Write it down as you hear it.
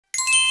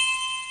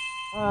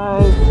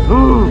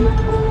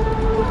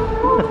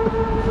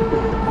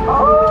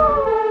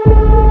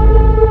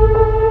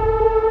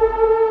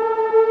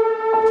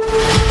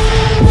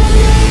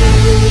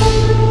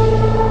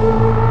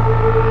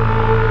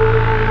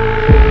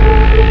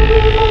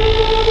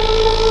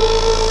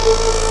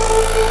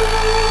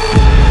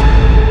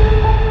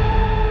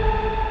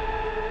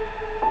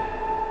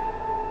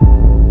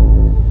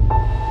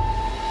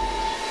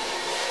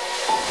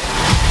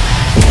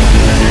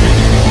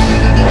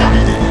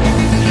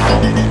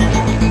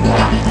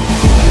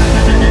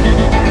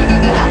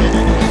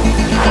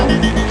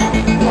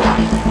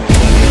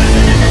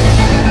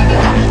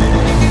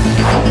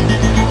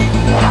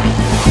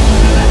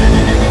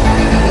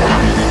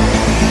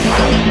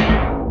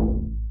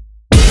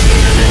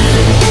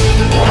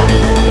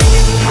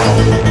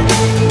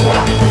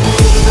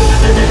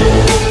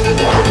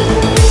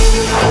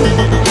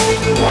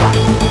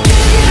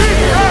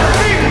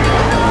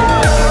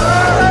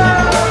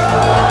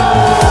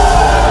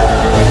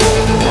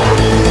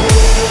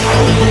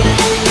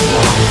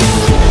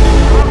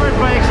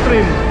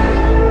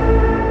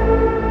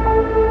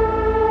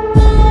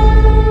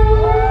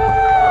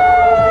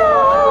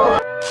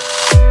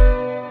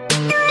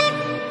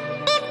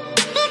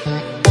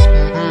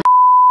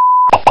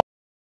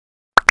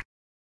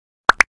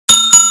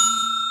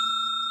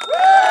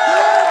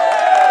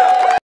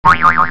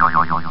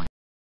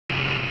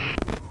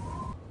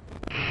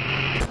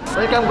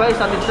Welcome guys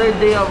sa ating third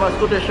day of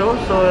scooter show.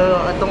 So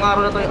itong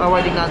araw na ito yung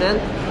awarding natin.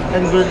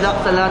 And good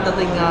luck sa lahat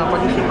nating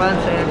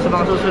participants and sa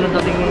mga susunod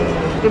nating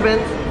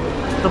events.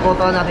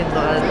 Supportahan natin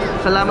ito. And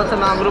salamat sa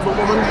mga grupo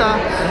pumunta.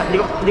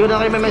 Hindi ko na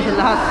kayo may mention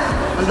lahat.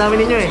 Ang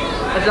dami ninyo eh.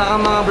 At saka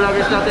mga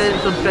vloggers natin,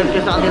 subscribe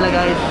kayo sa kanila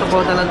guys.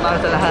 Supportan lang tayo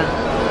sa lahat.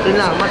 Yun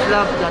lang. Much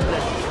love. God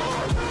bless.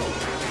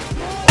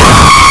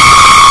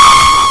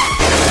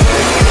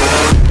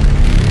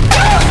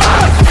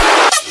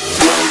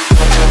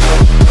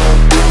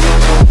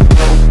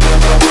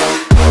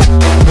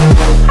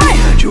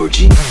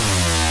 Georgie.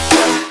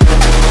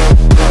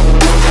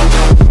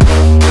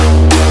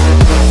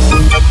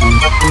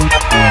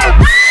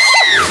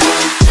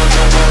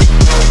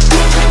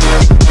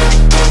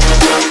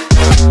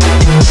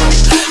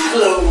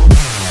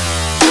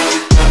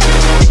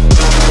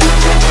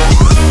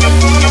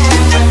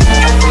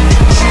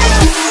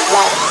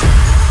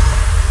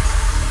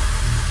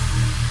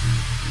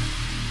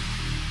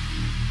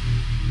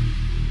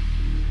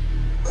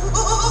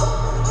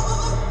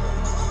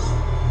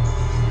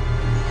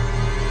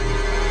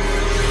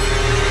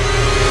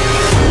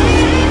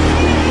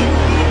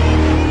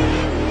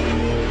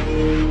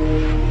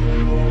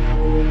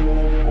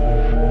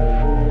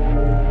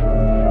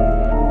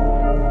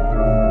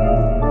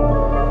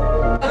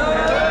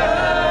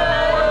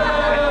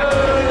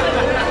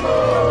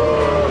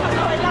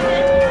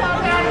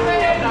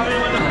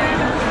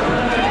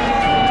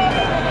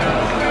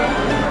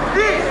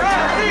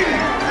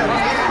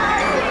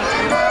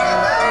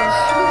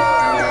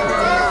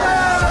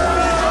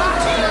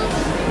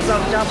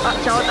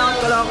 Shout out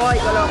Kolokoy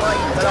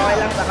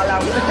lang sa Kalaw.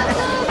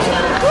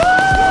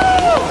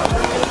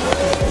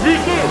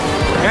 Ziki!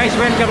 Guys,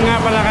 welcome nga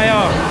pala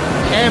kayo.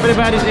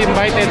 Everybody's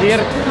invited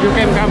here. You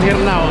can come here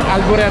now.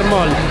 Alburer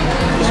Mall.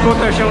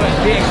 Scooter show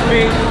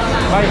DXP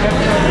by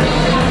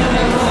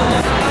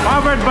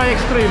powered by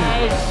Extreme.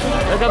 Guys,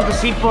 welcome to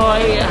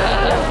Sipoy.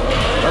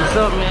 What's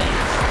up, man?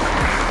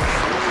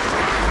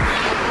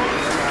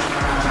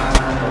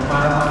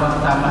 Para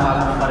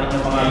mapagtama pa rin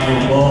yung mga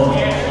grupo.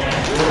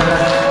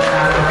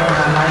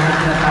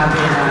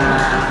 Sinasabi na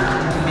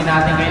hindi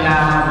natin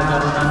kailangan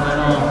magkaroon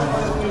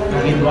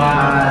ng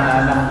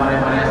hidwaan na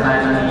pare-parehas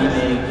tayo ng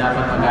hilig,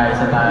 dapat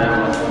mag-aisa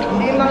tayo.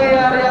 Hindi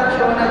mangyayari ang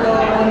show na ito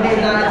kundi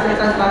dahil sa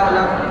isang tao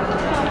lang.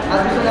 At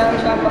gusto natin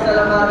siyang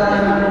pasalamatan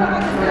ng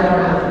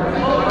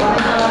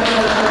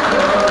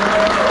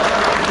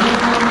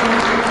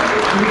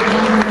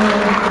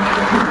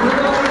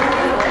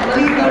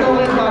malita ko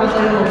rin para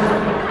sa'yo.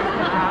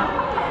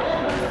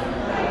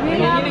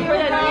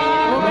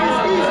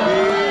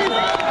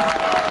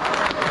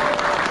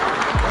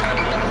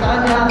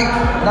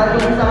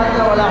 Dahil kung sa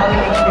kanya, wala kami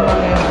extreme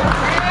ngayon.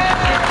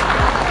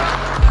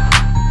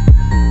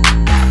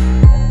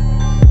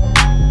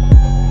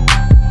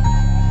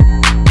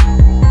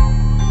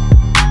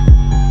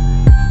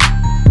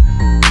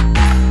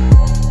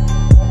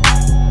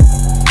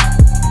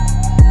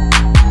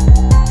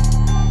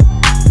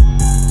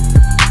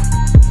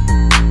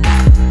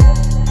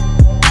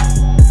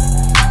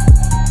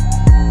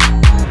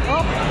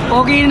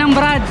 Pogi ng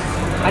Brads,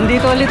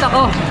 andito ulit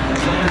ako.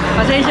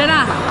 Pasensya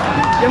na.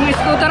 Yung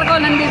scooter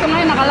ko nandito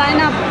ngayon, naka-line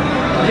up.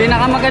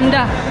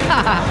 Pinakamaganda.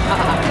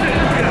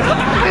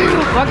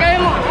 Huwag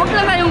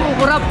lang kayong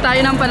kukurap,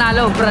 tayo ng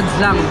panalo,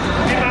 Brads lang.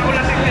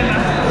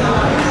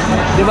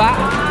 Diba?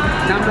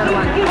 Number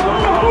 1.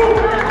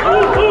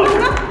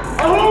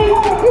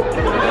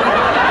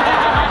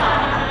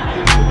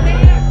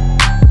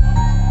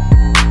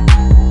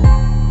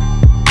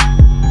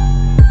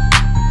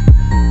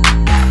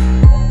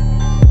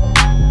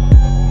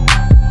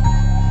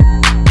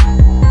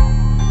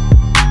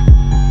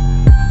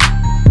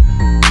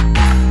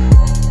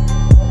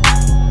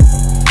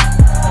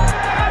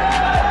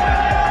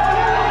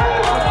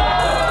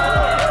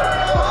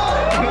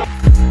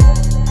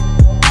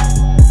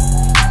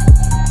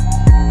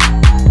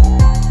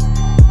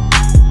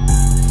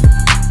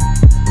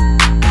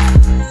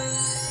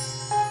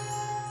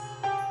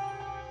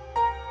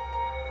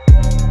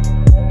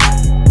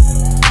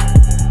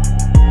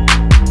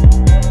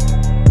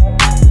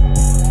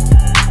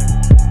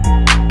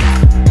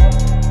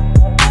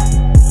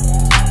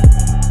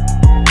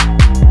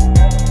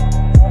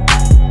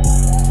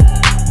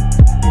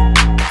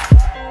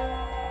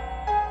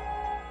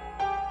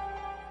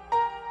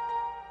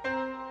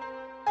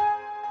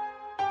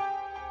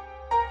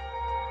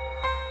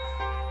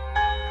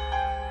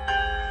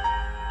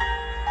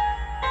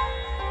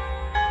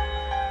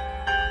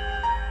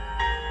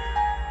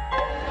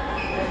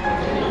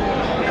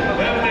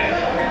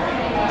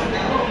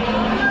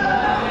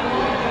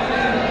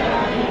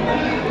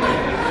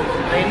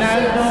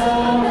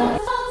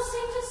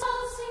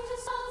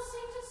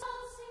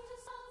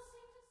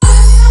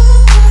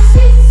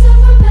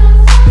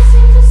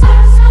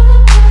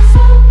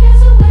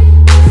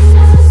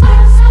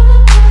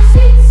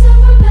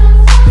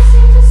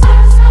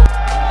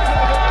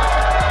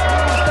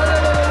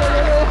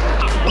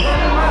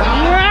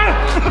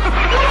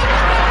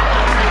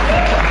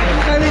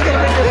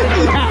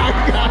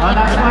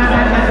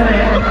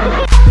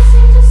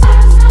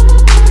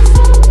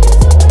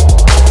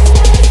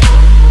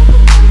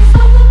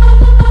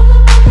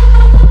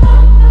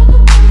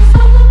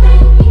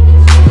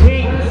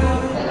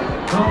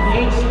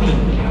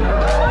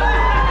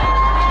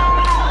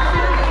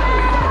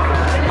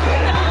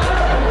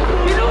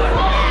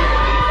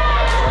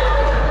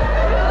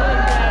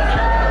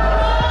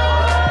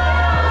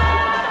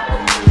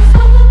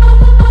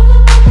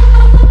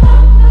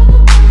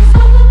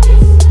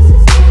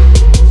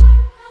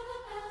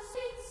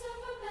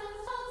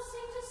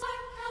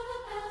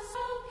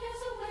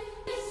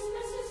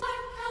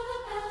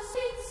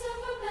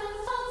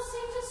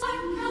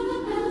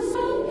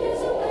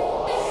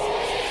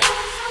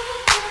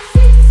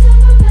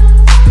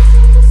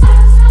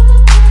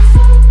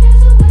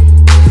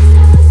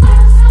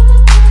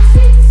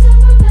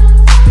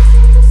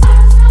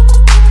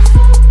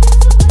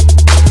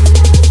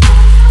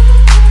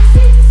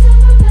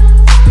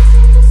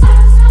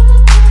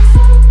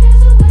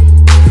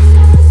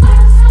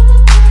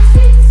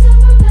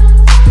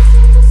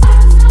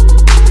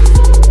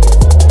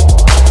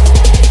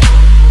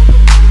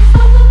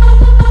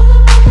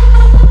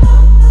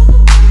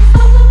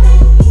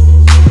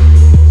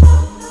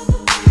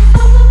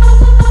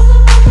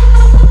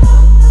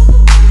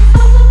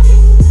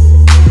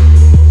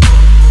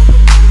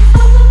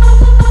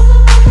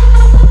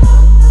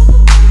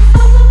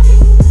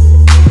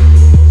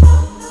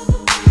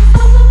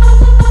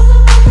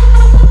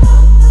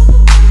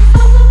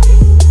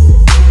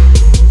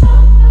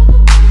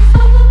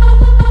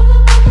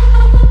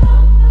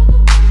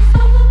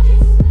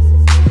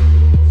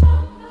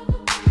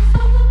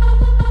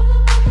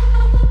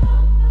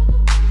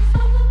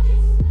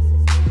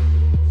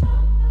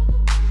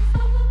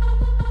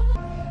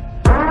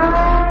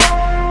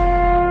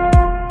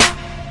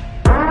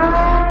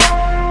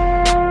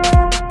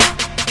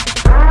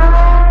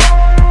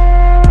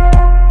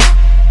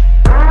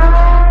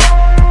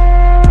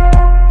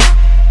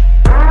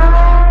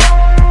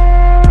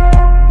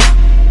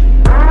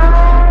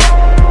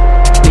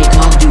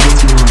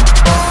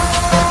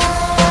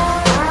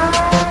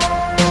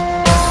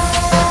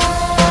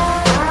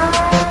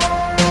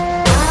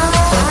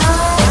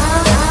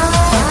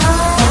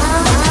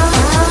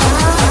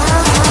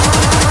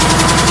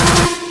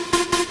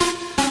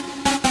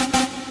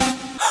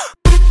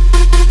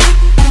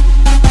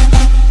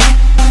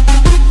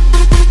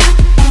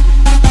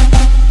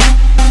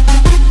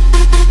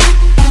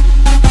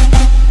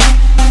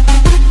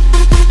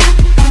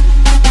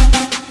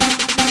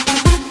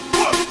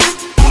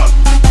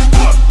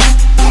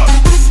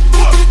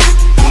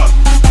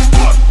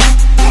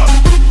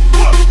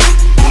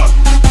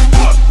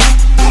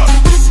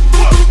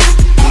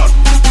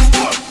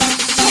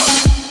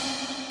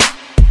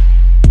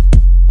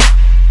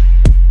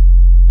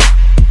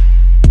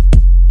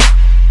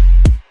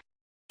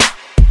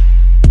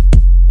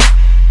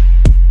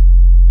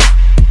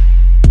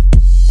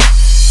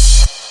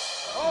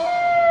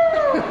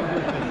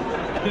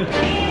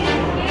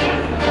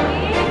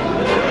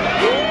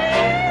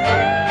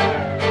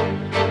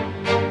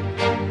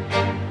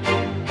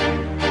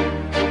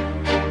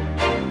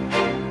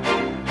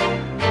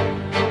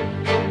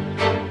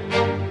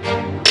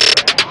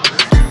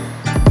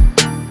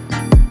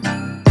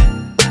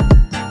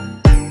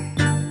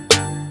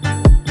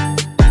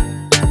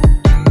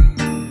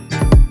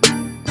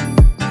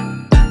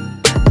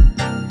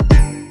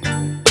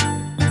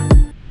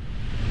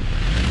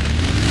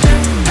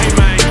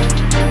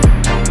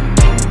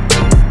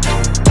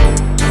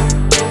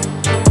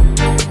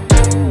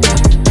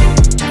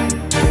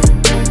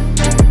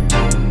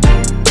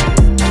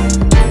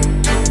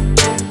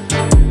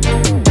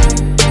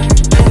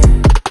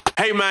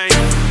 man.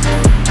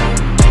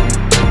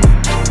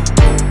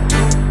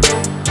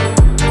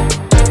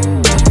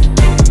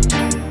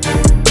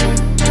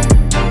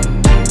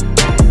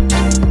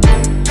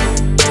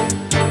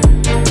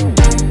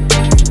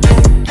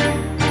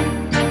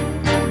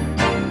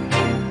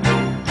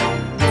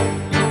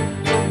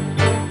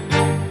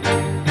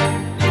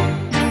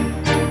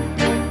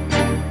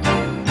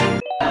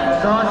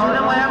 So, sino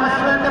kaya mas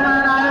swerte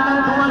mananalo ng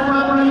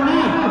buwan-buwan ini?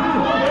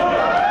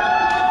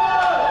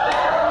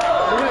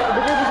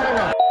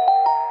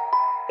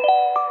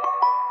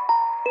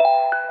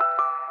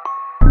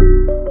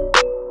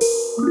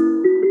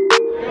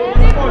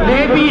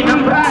 Levi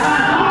ng Brad.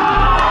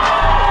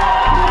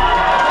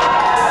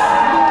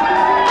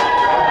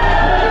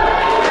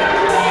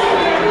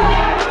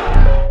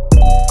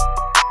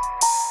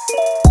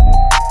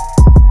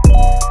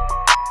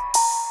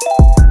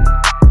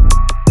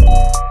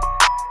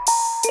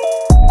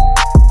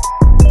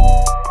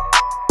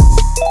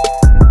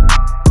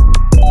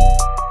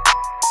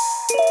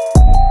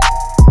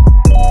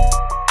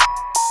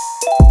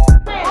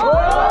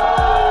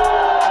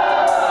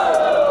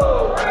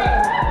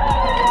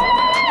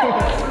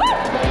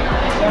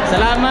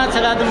 Salamat sa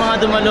lahat ng mga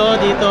dumalo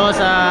dito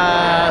sa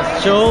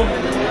show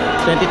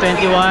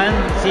 2021.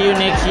 See you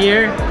next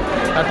year.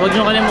 At huwag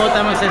nyo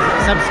kalimutan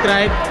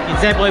mag-subscribe.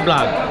 It's Zepoy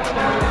Vlog.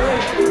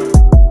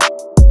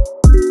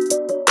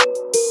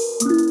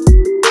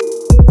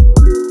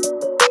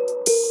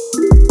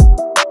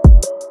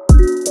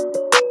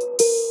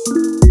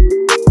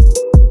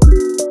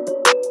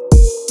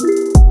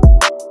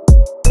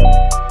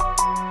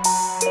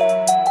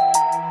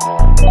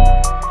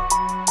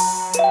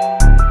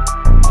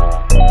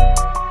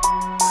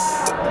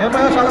 Yan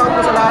pala, shoutout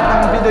po sa lahat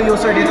ng video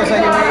user dito sa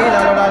UAE,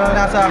 lalo-lalo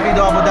na sa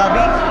Video Abu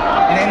Dhabi.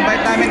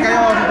 Ina-invite namin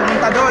kayo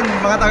pumunta doon,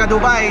 mga taga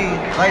Dubai.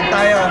 Ride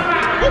tayo.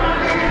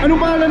 Anong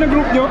pangalan ng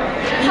group nyo?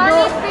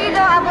 Solid Fido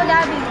Abu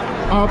Dhabi.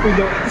 Ah,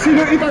 Pido.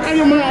 Sino ita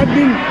kayo mga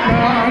admin na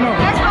ano?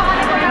 Yes po,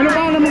 kami po. Ano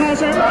pangalan mga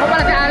sir? Ako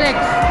pala si Alex.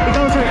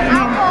 Ikaw sir.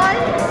 Ano? Apple,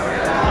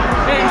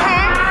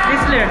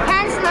 Whistler.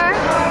 Hensler,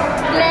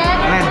 Glenn,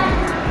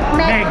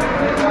 Meg.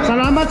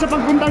 Salamat sa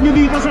pagpunta nyo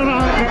dito sir.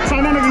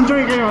 Sana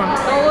nag-enjoy kayo.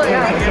 Oo,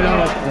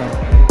 Salamat.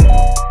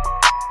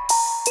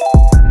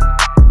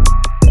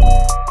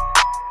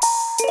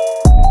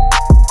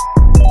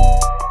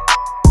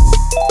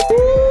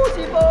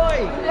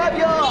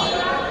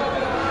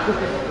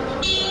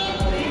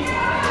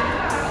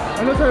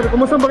 Ano sir,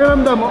 kumusta ang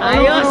pakiramdam mo?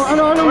 Ayos!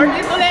 Ano? Worth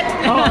it ulit!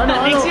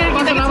 Next year,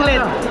 kita Salamat ulit.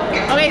 ka.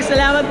 Okay,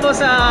 salamat po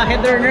sa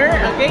Headerner,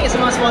 okay,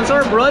 sa mga sponsor,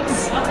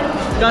 Broads,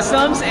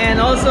 Customs,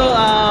 and also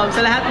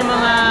sa lahat ng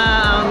mga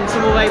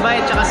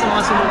sumubaybay at saka sa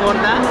mga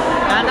sumuporta.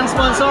 Lahat ng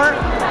sponsor,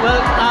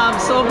 well,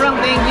 sobrang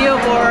thank you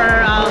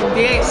for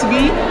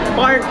DXB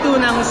Part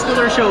 2 ng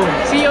Scooter Show.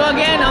 See you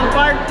again on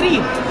Part 3!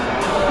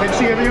 Next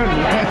year yun.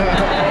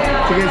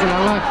 Sige,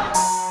 salamat.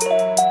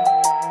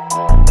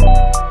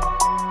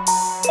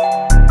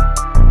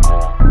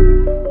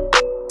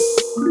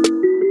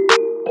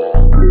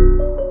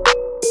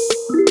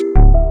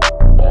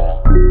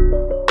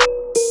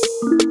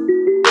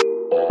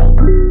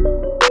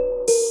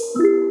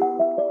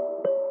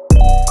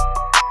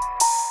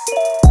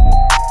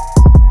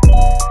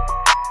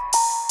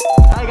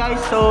 Hi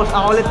guys, so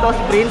ako ulit to,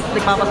 si Prince.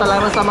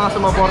 Nagpapasalamat sa mga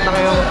sumuporta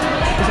ngayong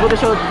Scooter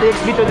Show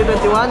DXB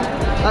 2021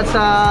 at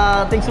sa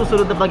ating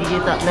susunod na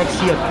pagkikita next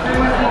year.